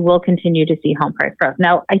into, we will continue to see home price growth.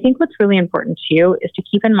 Now, I think what's really important too is to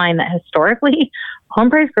keep in mind that historically,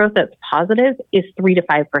 home price growth that's positive is 3 to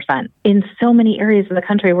 5%. In so many areas of the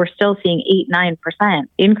country, we're still seeing 8-9%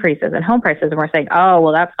 increases in home prices. And we're saying, oh,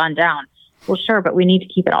 well, that's gone down. Well, sure, but we need to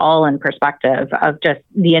keep it all in perspective of just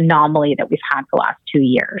the anomaly that we've had for the last 2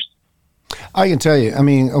 years. I can tell you, I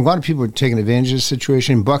mean, a lot of people are taking advantage of the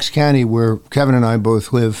situation. In Bucks County, where Kevin and I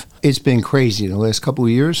both live, it's been crazy in the last couple of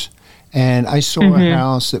years. And I saw a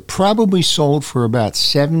house that probably sold for about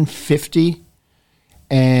 $750,000,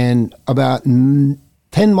 and about 10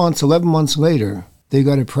 months, 11 months later, they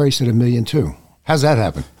got it priced at $1.2 million. How's that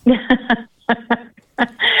happen?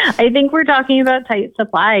 I think we're talking about tight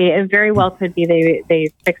supply. It very well could be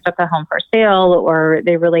they fixed up a home for sale, or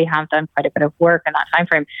they really have done quite a bit of work in that time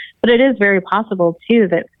frame. But it is very possible, too,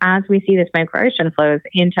 that as we see this migration flows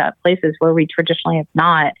into places where we traditionally have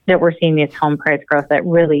not, that we're seeing this home price growth that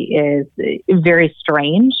really is very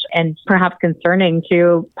strange and perhaps concerning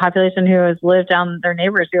to population who has lived down, their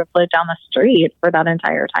neighbors who have lived down the street for that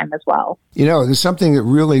entire time as well. There's something that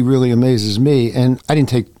really, really amazes me, and I didn't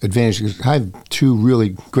take advantage because I have two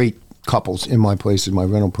really great couples in my place, in my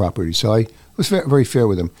rental property. So was very fair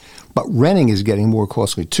with them. But renting is getting more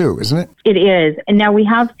costly too, isn't it? It is. And now we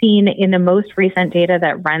have seen in the most recent data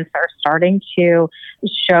that rents are starting to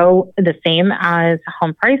show the same as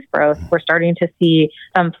home price growth. We're starting to see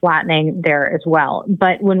some flattening there as well.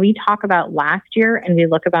 But when we talk about last year and we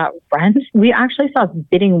look about rent, we actually saw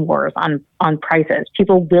bidding wars on prices.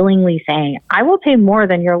 People willingly saying, I will pay more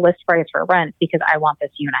than your list price for rent because I want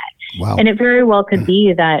this unit. Wow. And it very well could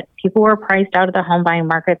be that people were priced out of the home buying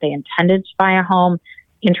market. They intended to buy a home.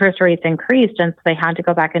 Interest rates increased, and so they had to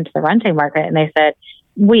go back into the renting market. And they said,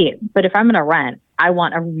 wait, but if I'm going to rent, I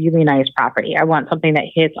want a really nice property. I want something that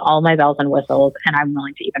hits all my bells and whistles, and I'm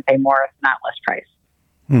willing to even pay more than that list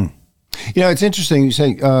price. You know, it's interesting. You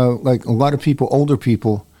say, like a lot of people, older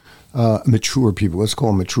people, mature people, let's call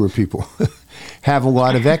them mature people, have a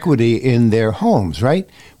lot of equity in their homes, right?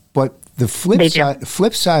 But the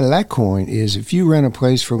flip side of that coin is if you rent a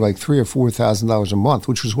place for like $3,000 or $4,000 a month,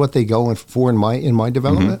 which is what they go for in my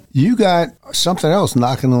development, you got something else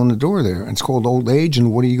knocking on the door there. And it's called old age.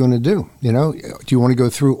 And what are you going to do? You know, do you want to go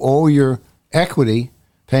through all your equity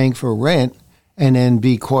paying for rent and then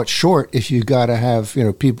be caught short if you got to have, you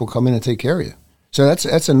know, people come in and take care of you? So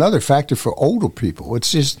that's another factor for older people.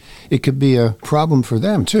 It's just, it could be a problem for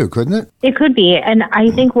them too, couldn't it? It could be. And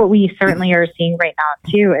I think what we certainly are seeing right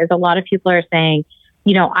now too is a lot of people are saying,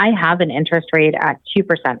 you know, I have an interest rate at 2%,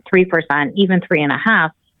 3%, even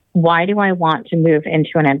 3.5%. Why do I want to move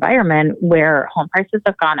into an environment where home prices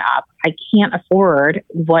have gone up? I can't afford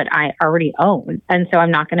what I already own. And so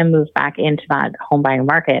I'm not going to move back into that home buying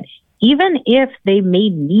market, even if they may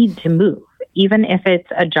need to move. Even if it's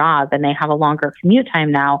a job and they have a longer commute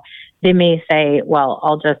time now, they may say, well,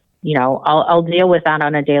 I'll just, you know, I'll deal with that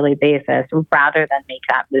on a daily basis rather than make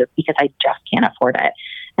that move because I just can't afford it.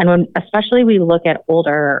 And when, especially we look at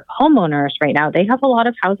older homeowners right now, they have a lot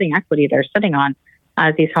of housing equity they're sitting on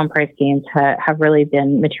as these home price gains have really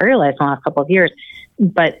been materialized in the last couple of years.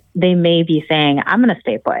 But they may be saying, I'm going to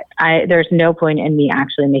stay put. There's no point in me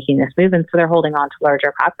actually making this move. And so they're holding on to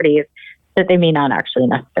larger properties that they may not actually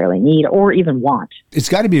necessarily need or even want. It's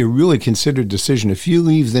got to be a really considered decision. If you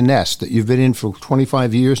leave the nest that you've been in for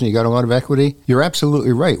 25 years and you got a lot of equity, you're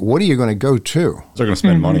absolutely right. What are you going to go to? They're going to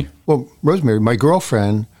spend money. Well, Rosemary, my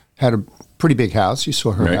girlfriend had a pretty big house. You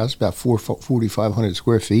saw her house, about 4,500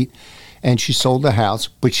 square feet. And she sold the house,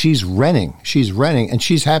 but she's renting. She's renting, and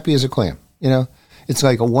she's happy as a clam. You know, it's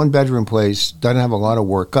like a one-bedroom place, doesn't have a lot of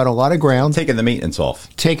work, got a lot of ground. Taking the maintenance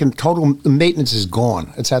off. The maintenance is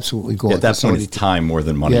gone. It's absolutely gone. Yeah, at that point, it's time more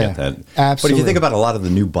than money at that. Absolutely. But if you think about a lot of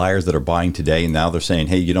the new buyers that are buying today, and now they're saying,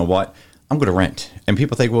 hey, you know what? I'm going to rent. And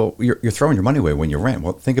people think, well, you're throwing your money away when you rent.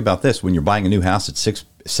 Well, think about this. When you're buying a new house at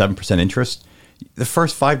 7% interest, the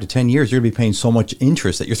first 5 to 10 years, you're going to be paying so much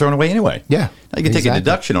interest that you're throwing away anyway. Yeah. Now, you can take a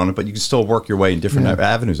deduction on it, but you can still work your way in different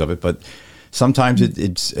avenues of it. But sometimes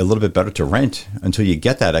it's a little bit better to rent until you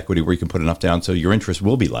get that equity where you can put enough down so your interest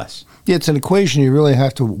will be less. Yeah, it's an equation you really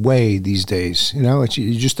have to weigh these days. You know,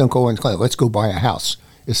 you just don't go and let's go buy a house,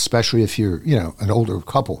 especially if you're, you know, an older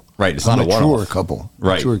couple. Right. It's not a mature couple.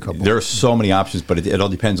 Right. Mature couple. There are so many options, but it all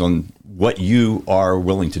depends on what you are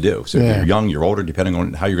willing to do. So if you're young, you're older, depending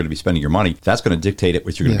on how you're going to be spending your money, that's going to dictate it,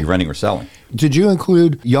 what you're going to be renting or selling. Did you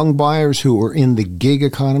include young buyers who are in the gig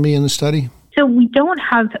economy in the study? So we don't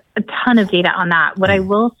have a ton of data on that. What I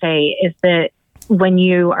will say is that when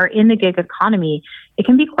you are in the gig economy, it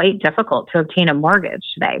can be quite difficult to obtain a mortgage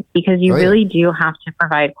today because you really do have to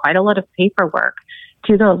provide quite a lot of paperwork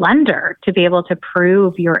to the lender to be able to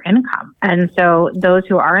prove your income. And so those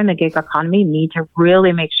who are in the gig economy need to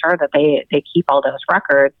really make sure that they keep all those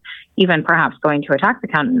records, even perhaps going to a tax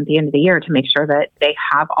accountant at the end of the year to make sure that they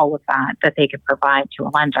have all of that they can provide to a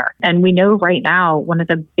lender. And we know right now, one of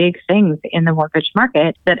the big things in the mortgage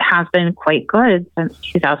market that has been quite good since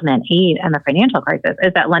 2008 and the financial crisis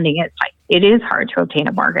is that lending is tight. It is hard to obtain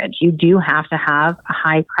a mortgage. You do have to have a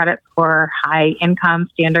high credit score, high income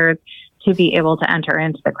standards, to be able to enter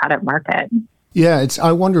into the credit market. Yeah,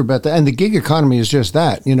 I wonder about that. And the gig economy is just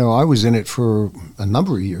that. You know, I was in it for a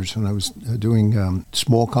number of years when I was doing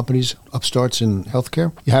small companies, upstarts in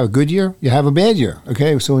healthcare. You have a good year, you have a bad year.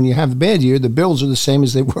 Okay, so when you have a bad year, the bills are the same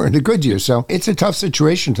as they were in a good year. So it's a tough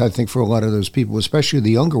situation, I think, for a lot of those people, especially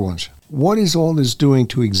the younger ones. What is all this doing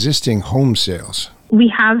to existing home sales? We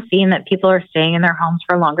have seen that people are staying in their homes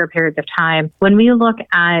for longer periods of time. When we look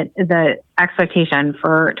at the expectation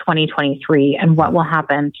for 2023 and what will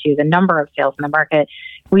happen to the number of sales in the market,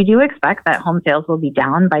 we do expect that home sales will be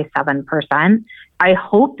down by 7%. I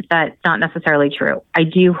hope that's not necessarily true. I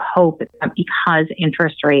do hope that because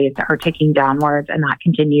interest rates are ticking downwards and that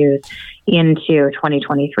continues into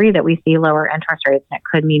 2023, that we see lower interest rates and it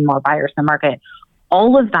could mean more buyers in the market.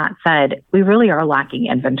 All of that said, we really are lacking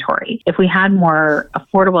inventory. If we had more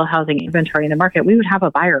affordable housing inventory in the market, we would have a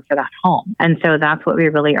buyer for that home. And so that's what we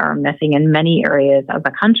really are missing in many areas of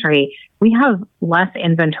the country. We have less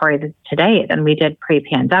inventory today than we did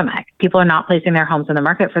pre-pandemic. People are not placing their homes in the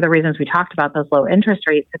market for the reasons we talked about, those low interest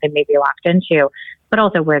rates that they may be locked into, but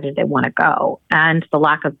also where did they want to go? And the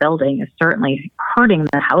lack of building is certainly hurting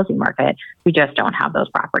the housing market. We just don't have those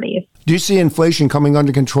properties. Do you see inflation coming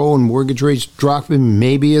under control and mortgage rates dropping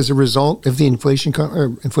maybe as a result if the inflation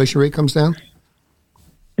rate comes down?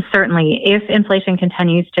 Certainly, if inflation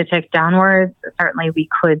continues to tick downwards, certainly we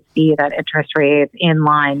could see that interest rates in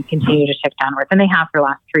line continue to tick downwards, and they have for the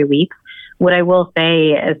last 3 weeks. What I will say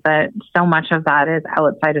is that so much of that is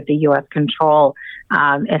outside of the U.S. control.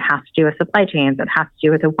 It has to do with supply chains. It has to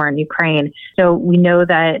do with the war in Ukraine. So we know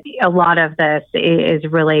that a lot of this is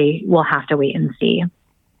really, we'll have to wait and see.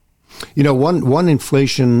 You know, one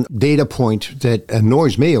inflation data point that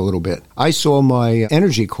annoys me a little bit. I saw my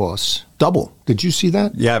energy costs double. Did you see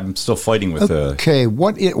that? Yeah, I'm still fighting with Okay,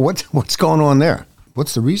 what's going on there?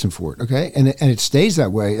 What's the reason for it? Okay, and it stays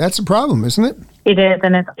that way. That's a problem, isn't it? It is,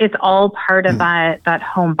 and it's all part of that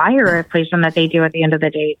home buyer equation that they do at the end of the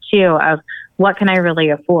day too, of what can I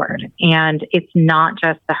really afford? And it's not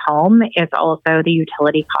just the home, it's also the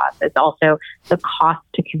utility costs. It's also the cost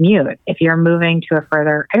to commute. If you're moving to a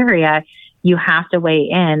further area, you have to weigh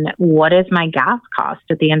in, what is my gas cost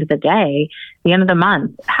at the end of the day, the end of the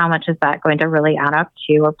month? How much is that going to really add up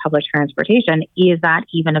to? Or public transportation, is that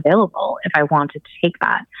even available if I wanted to take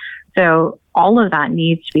that? So all of that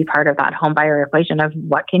needs to be part of that home buyer equation of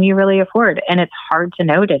what can you really afford? And it's hard to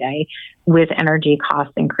know today with energy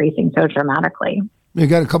costs increasing so dramatically. You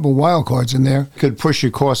got a couple of wild cards in there. Could push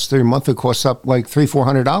your monthly costs up like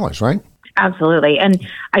 $300-400, right? Absolutely. And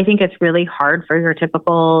I think it's really hard for your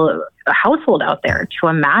typical household out there to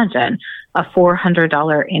imagine a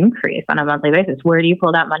 $400 increase on a monthly basis. Where do you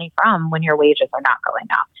pull that money from when your wages are not going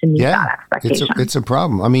up to meet that expectation? It's a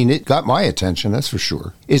problem. I mean, it got my attention, that's for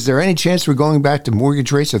sure. Is there any chance we're going back to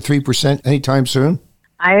mortgage rates of 3% anytime soon?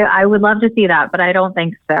 I would love to see that, but I don't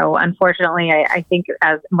think so. Unfortunately, I think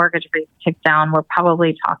as mortgage rates tick down, we're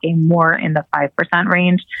probably talking more in the 5%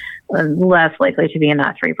 range, less likely to be in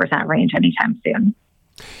that 3% range anytime soon.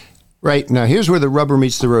 Right. Now, here's where the rubber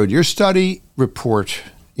meets the road. Your study report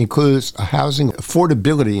includes a housing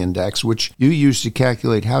affordability index, which you use to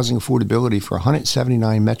calculate housing affordability for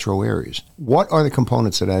 179 metro areas. What are the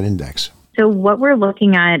components of that index? So what we're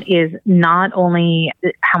looking at is not only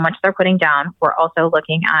how much they're putting down, we're also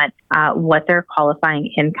looking at what their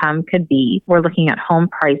qualifying income could be. We're looking at home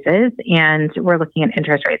prices and we're looking at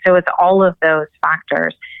interest rates. So it's all of those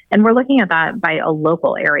factors. And we're looking at that by a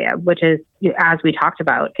local area, which is, as we talked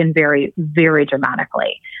about, can vary very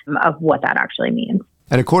dramatically of what that actually means.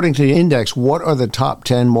 And according to the index, what are the top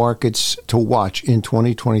 10 markets to watch in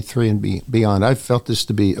 2023 and beyond? I felt this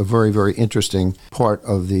to be a very, very interesting part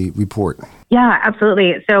of the report. Yeah,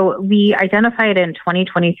 absolutely. So we identified in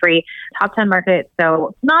 2023 top 10 markets.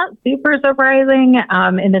 So not super surprising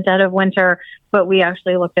in the dead of winter, but we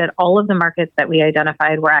actually looked at all of the markets that we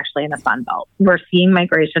identified were actually in the Sun Belt. We're seeing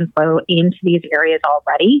migration flow into these areas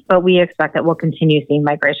already, but we expect that we'll continue seeing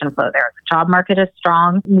migration flow there. The job market is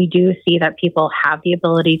strong. We do see that people have the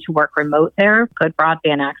ability to work remote there, good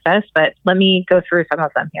broadband access, but let me go through some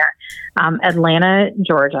of them here. Atlanta,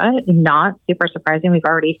 Georgia, not super surprising. We've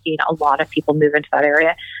already seen a lot of people move into that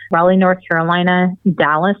area. Raleigh, North Carolina,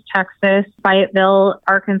 Dallas, Texas, Fayetteville,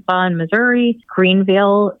 Arkansas and Missouri,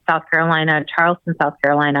 Greenville, South Carolina, Charleston, South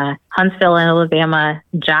Carolina, Huntsville, Alabama,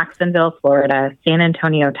 Jacksonville, Florida, San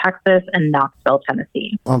Antonio, Texas, and Knoxville,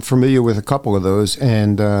 Tennessee. I'm familiar with a couple of those,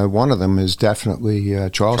 and one of them is definitely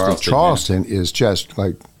Charleston. Charleston is just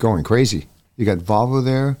like going crazy. You got Volvo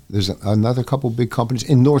there. There's another couple big companies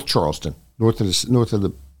in North Charleston, north of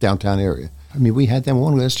the downtown area. I mean, we had them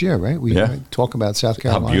on last year, right? We talk about South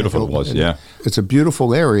Carolina. How beautiful it was, yeah. It's a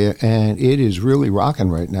beautiful area, and it is really rocking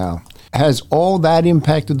right now. Has all that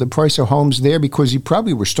impacted the price of homes there? Because you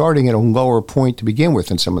probably were starting at a lower point to begin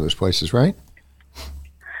with in some of those places, right?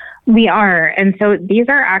 We are. And so these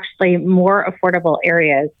are actually more affordable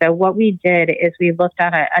areas. So what we did is we looked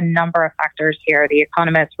at a number of factors here. The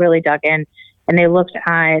Economist really dug in and they looked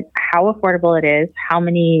at how affordable it is,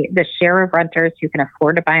 the share of renters who can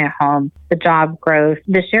afford to buy a home, the job growth,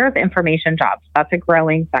 the share of information jobs. That's a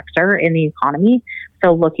growing sector in the economy.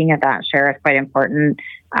 So looking at that share is quite important.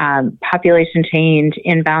 Population change,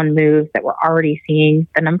 inbound moves that we're already seeing,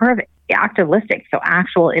 the number of active listings, so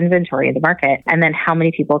actual inventory in the market, and then how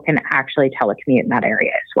many people can actually telecommute in that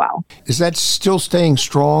area as well. Is that still staying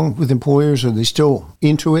strong with employers? Are they still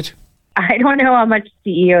into it? I don't know how much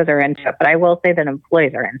CEOs are into it, but I will say that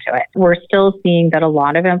employees are into it. We're still seeing that a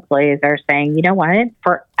lot of employees are saying, you know what,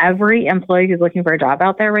 for every employee who's looking for a job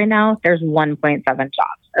out there right now, there's 1.7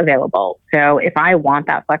 jobs available. So if I want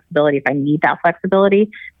that flexibility, if I need that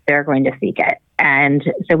flexibility, they're going to seek it. And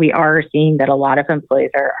so we are seeing that a lot of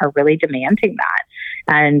employees are really demanding that.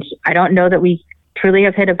 And I don't know that we truly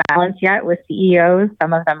have hit a balance yet with CEOs.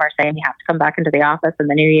 Some of them are saying you have to come back into the office in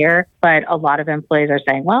the new year, but a lot of employees are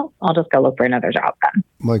saying, well, I'll just go look for another job then.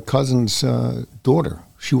 My cousin's daughter,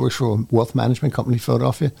 she works for a wealth management company in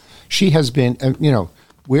Philadelphia. She has been,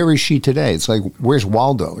 where is she today? It's like, where's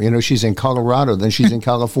Waldo? She's in Colorado, then she's in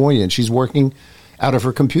California, and she's working out of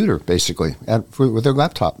her computer, basically, with her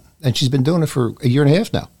laptop. And she's been doing it for a year and a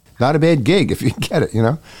half now. Not a bad gig if you can get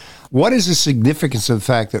it, What is the significance of the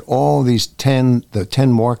fact that all these 10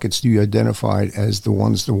 markets you identified as the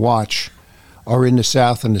ones to watch are in the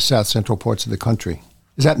South and the South Central parts of the country?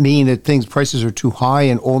 Does that mean that prices are too high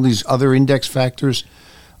and all these other index factors?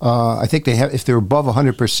 I think if they're above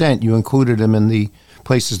 100%, you included them in the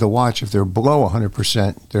places to watch. If they're below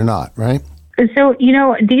 100%, they're not, right? So,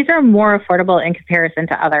 these are more affordable in comparison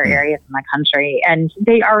to other areas in the country, and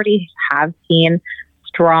they already have seen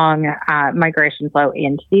strong migration flow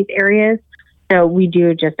into these areas. So we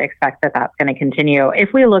do just expect that that's going to continue.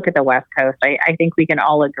 If we look at the West Coast, I think we can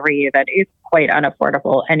all agree that it's quite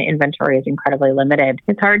unaffordable and inventory is incredibly limited.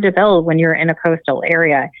 It's hard to build when you're in a coastal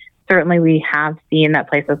area. Certainly we have seen that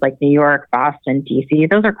places like New York, Boston, DC,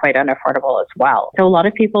 those are quite unaffordable as well. So a lot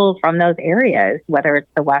of people from those areas, whether it's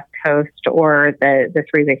the West Coast or the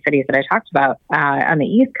three big cities that I talked about on the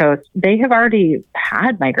East Coast, they have already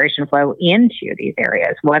had migration flow into these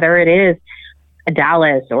areas, whether it is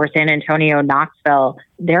Dallas or San Antonio, Knoxville,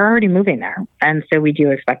 they're already moving there. And so we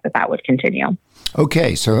do expect that would continue.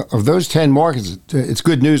 Okay, so of those 10 markets, it's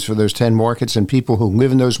good news for those 10 markets and people who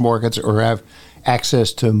live in those markets or have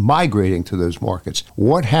access to migrating to those markets.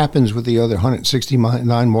 What happens with the other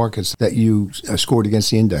 169 markets that you scored against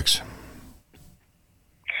the index?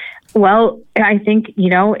 Well, I think,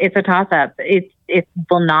 it's a toss-up. It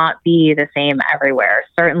will not be the same everywhere.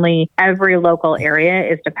 Certainly, every local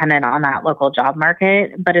area is dependent on that local job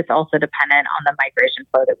market, but it's also dependent on the migration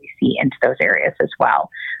flow that we see into those areas as well.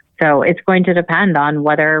 So it's going to depend on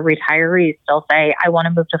whether retirees still say, I want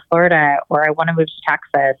to move to Florida or I want to move to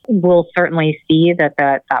Texas. We'll certainly see that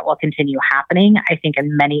will continue happening, I think,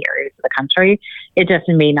 in many areas of the country. It just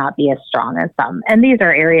may not be as strong as some. And these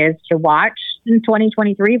are areas to watch in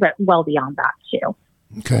 2023, but well beyond that, too.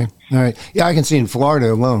 Okay. All right. Yeah, I can see in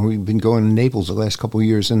Florida alone, we've been going to Naples the last couple of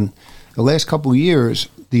years. And the last couple of years,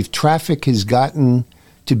 the traffic has gotten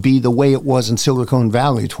to be the way it was in Silicon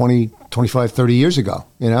Valley 20, 25, 30 years ago.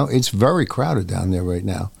 It's very crowded down there right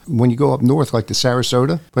now. When you go up north, like to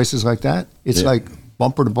Sarasota, places like that, it's like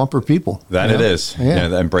bumper to bumper people. That it is.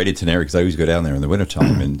 Yeah. I'm Bradenton area because I always go down there in the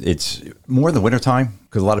wintertime. And it's more in the wintertime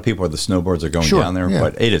because a lot of people the snowboards are going down there. Yeah.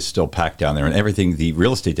 But it is still packed down there. And everything, the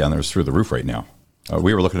real estate down there is through the roof right now.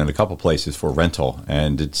 We were looking at a couple places for rental,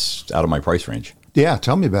 and it's out of my price range. Yeah,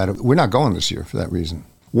 tell me about it. We're not going this year for that reason.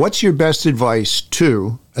 What's your best advice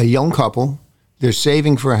to a young couple? They're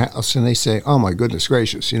saving for a house, and they say, oh, my goodness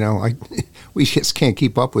gracious, we just can't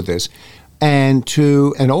keep up with this. And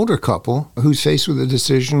to an older couple who's faced with a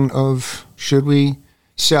decision of should we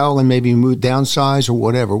sell and maybe move, downsize or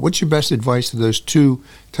whatever. What's your best advice to those two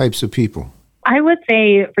types of people? I would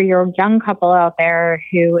say for your young couple out there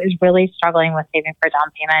who is really struggling with saving for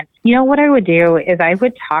down payment, what I would do is I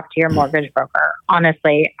would talk to your mortgage broker.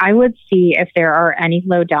 Honestly, I would see if there are any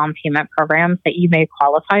low down payment programs that you may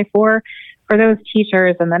qualify for those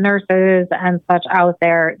teachers and the nurses and such out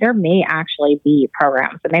there. There may actually be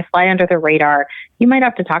programs and they fly under the radar. You might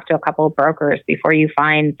have to talk to a couple of brokers before you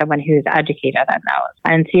find someone who's educated on those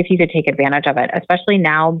and see if you could take advantage of it, especially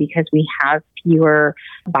now because we have fewer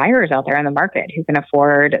buyers out there in the market who can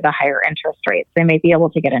afford the higher interest rates. They may be able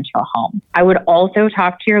to get into a home. I would also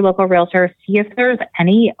talk to your local realtor, see if there's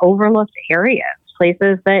any overlooked areas,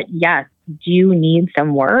 places that, yes, do need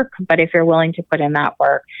some work, but if you're willing to put in that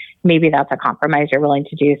work, maybe that's a compromise you're willing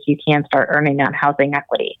to do so you can start earning that housing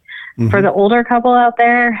equity. Mm-hmm. For the older couple out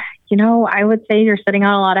there, I would say you're sitting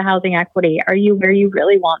on a lot of housing equity. Are you where you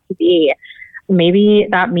really want to be? Maybe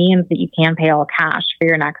that means that you can pay all cash for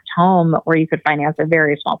your next home, or you could finance a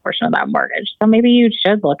very small portion of that mortgage. So maybe you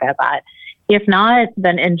should look at that. If not,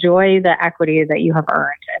 then enjoy the equity that you have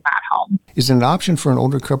earned in that home. Is it an option for an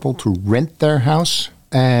older couple to rent their house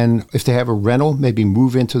and if they have a rental, maybe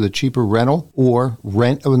move into the cheaper rental or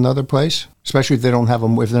rent another place, especially if they don't have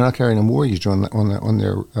if they're not carrying a mortgage on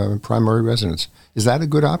their primary residence. Is that a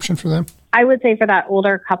good option for them? I would say for that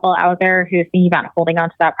older couple out there who's thinking about holding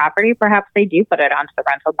onto that property, perhaps they do put it onto the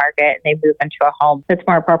rental market and they move into a home that's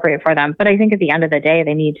more appropriate for them. But I think at the end of the day,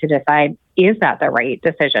 they need to decide, is that the right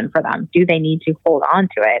decision for them? Do they need to hold on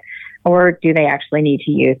to it? Or do they actually need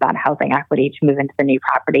to use that housing equity to move into the new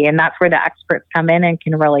property? And that's where the experts come in and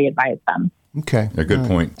can really advise them. Okay. A good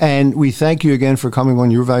point. And we thank you again for coming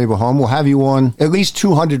on Your Valuable Home. We'll have you on at least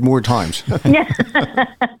 200 more times. Yeah.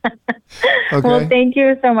 Okay. Well, thank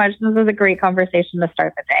you so much. This was a great conversation to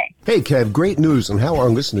start the day. Hey, Kev, great news on how our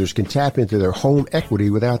listeners can tap into their home equity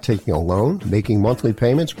without taking a loan, making monthly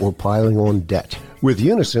payments, or piling on debt. With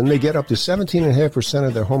Unison, they get up to 17.5%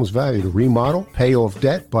 of their home's value to remodel, pay off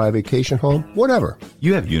debt, buy a vacation home, whatever.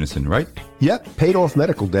 You have Unison, right? Yep, paid off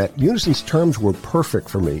medical debt. Unison's terms were perfect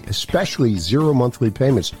for me, especially 0 monthly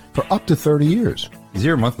payments for up to 30 years.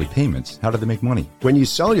 0 monthly payments? How do they make money? When you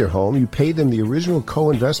sell your home, you pay them the original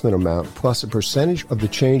co-investment amount plus a percentage of the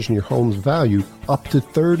change in your home's value up to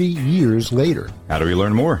 30 years later. How do we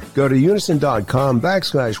learn more? Go to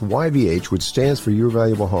unison.com/YVH, which stands for Your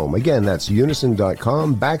Valuable Home. Again, that's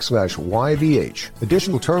unison.com/YVH.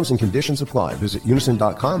 Additional terms and conditions apply. Visit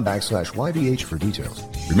unison.com/YVH for details.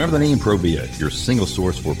 Remember the name Provia, your single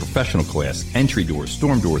source for professional class, entry doors,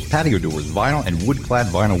 storm doors, patio doors, vinyl and wood-clad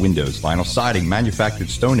vinyl windows, vinyl siding, manufactured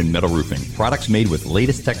stone and metal roofing. Products made with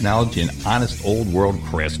latest technology and honest old-world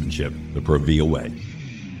craftsmanship. The Provia way.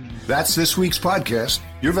 That's this week's podcast.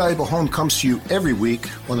 Your Valuable Home comes to you every week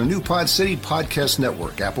on the new Pod City Podcast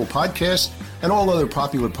Network, Apple Podcasts, and all other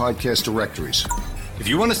popular podcast directories. If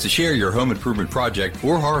you want us to share your home improvement project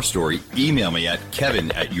or horror story, email me at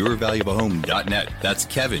kevin@yourvaluablehome.net. That's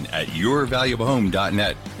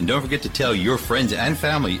kevin@yourvaluablehome.net. And don't forget to tell your friends and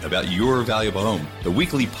family about Your Valuable Home, the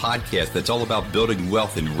weekly podcast that's all about building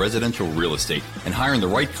wealth in residential real estate and hiring the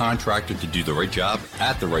right contractor to do the right job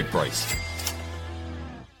at the right price.